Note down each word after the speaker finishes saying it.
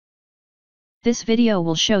This video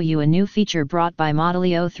will show you a new feature brought by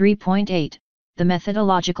Modelio 3.8, the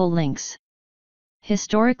methodological links.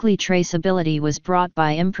 Historically, traceability was brought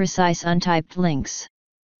by imprecise untyped links.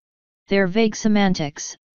 Their vague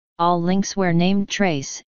semantics, all links were named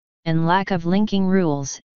trace, and lack of linking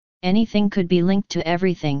rules, anything could be linked to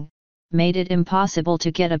everything, made it impossible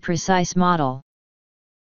to get a precise model.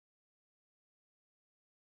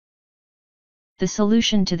 The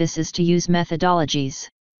solution to this is to use methodologies.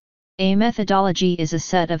 A methodology is a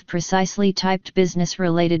set of precisely typed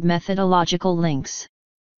business-related methodological links.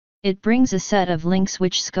 It brings a set of links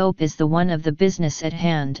which scope is the one of the business at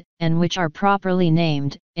hand, and which are properly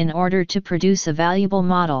named, in order to produce a valuable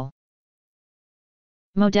model.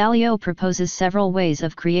 Modelio proposes several ways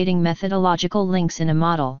of creating methodological links in a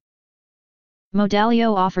model.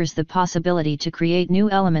 Modelio offers the possibility to create new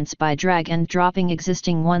elements by drag and dropping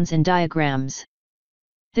existing ones in diagrams.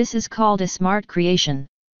 This is called a smart creation.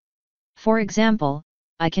 For example,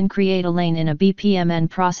 I can create a lane in a BPMN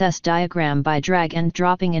process diagram by drag and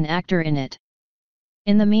dropping an actor in it.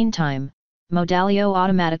 In the meantime, Modelio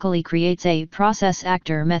automatically creates a process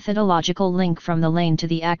actor methodological link from the lane to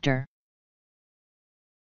the actor.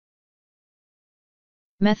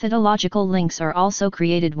 Methodological links are also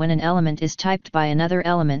created when an element is typed by another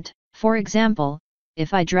element. For example,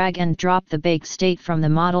 if I drag and drop the baked state from the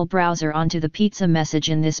model browser onto the pizza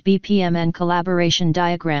message in this BPMN collaboration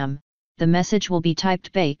diagram, the message will be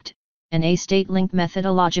typed baked, and a state link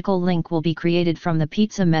methodological link will be created from the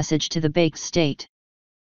pizza message to the baked state.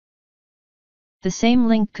 The same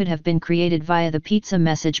link could have been created via the pizza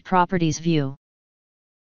message properties view.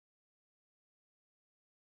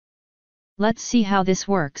 Let's see how this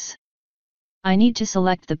works. I need to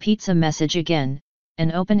select the pizza message again,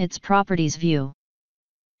 and open its properties view.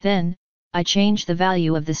 Then, I change the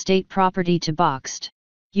value of the state property to boxed.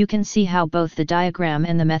 You can see how both the diagram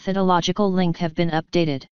and the methodological link have been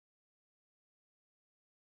updated.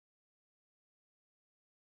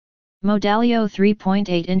 Modelio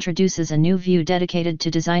 3.8 introduces a new view dedicated to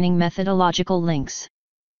designing methodological links.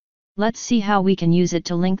 Let's see how we can use it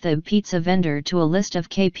to link the pizza vendor to a list of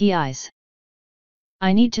KPIs.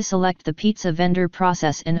 I need to select the pizza vendor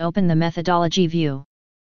process and open the methodology view.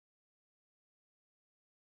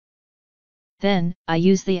 Then, I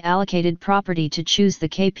use the allocated property to choose the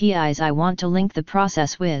KPIs I want to link the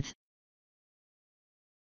process with.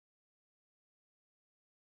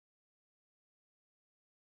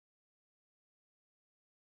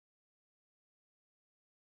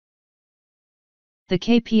 The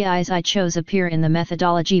KPIs I chose appear in the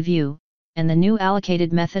methodology view, and the new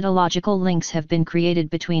allocated methodological links have been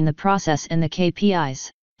created between the process and the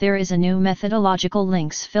KPIs. There is a new methodological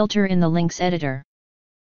links filter in the links editor.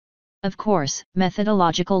 Of course,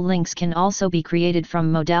 methodological links can also be created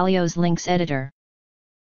from Modelio's links editor.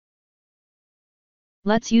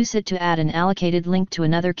 Let's use it to add an allocated link to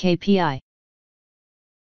another KPI.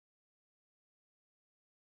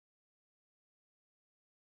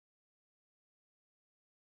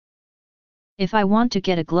 If I want to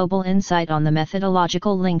get a global insight on the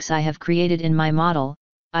methodological links I have created in my model,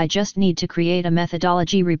 I just need to create a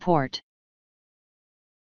methodology report.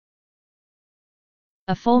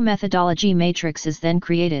 A full methodology matrix is then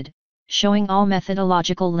created, showing all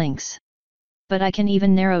methodological links. But I can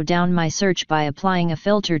even narrow down my search by applying a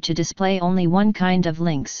filter to display only one kind of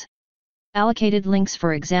links. Allocated links,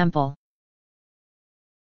 for example.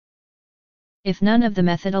 If none of the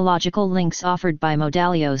methodological links offered by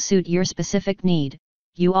Modelio suit your specific need,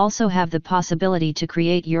 you also have the possibility to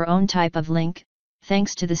create your own type of link,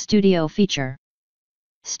 thanks to the Studio feature.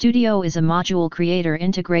 Studio is a module creator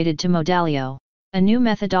integrated to Modelio. A new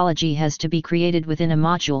methodology has to be created within a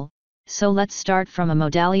module, so let's start from a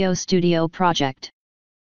Modelio Studio project.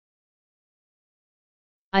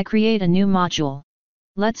 I create a new module.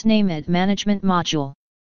 Let's name it Management Module.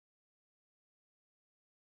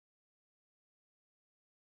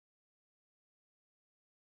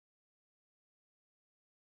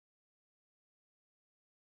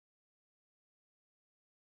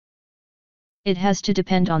 It has to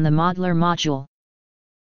depend on the modeler module.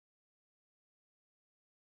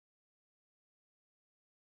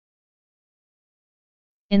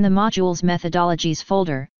 In the module's methodologies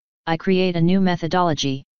folder, I create a new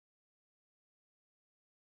methodology.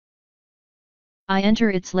 I enter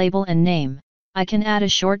its label and name. I can add a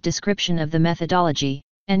short description of the methodology,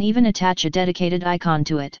 and even attach a dedicated icon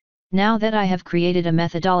to it. Now that I have created a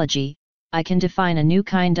methodology, I can define a new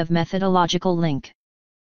kind of methodological link.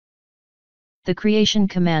 The creation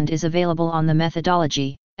command is available on the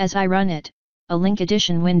methodology. As I run it, a link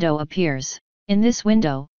addition window appears. In this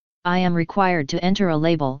window, I am required to enter a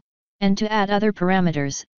label, and to add other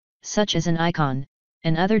parameters, such as an icon,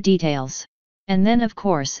 and other details. And then of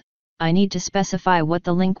course, I need to specify what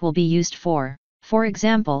the link will be used for. For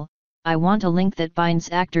example, I want a link that binds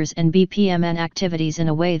actors and BPMN activities in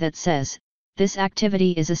a way that says, this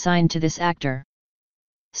activity is assigned to this actor.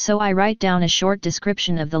 So I write down a short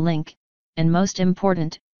description of the link, and most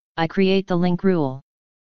important, I create the link rule.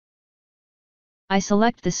 I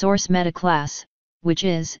select the source meta class, which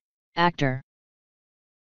is actor.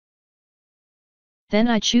 Then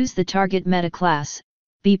I choose the target meta class,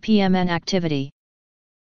 BPMN activity.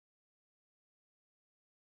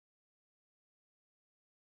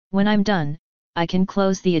 When I'm done, I can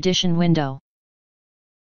close the edition window.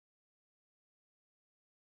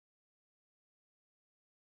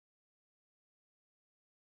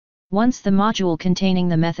 Once the module containing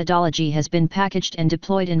the methodology has been packaged and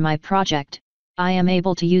deployed in my project, I am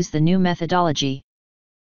able to use the new methodology.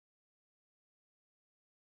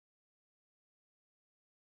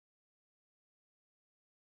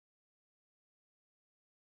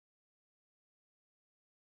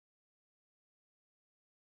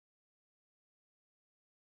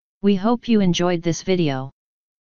 We hope you enjoyed this video.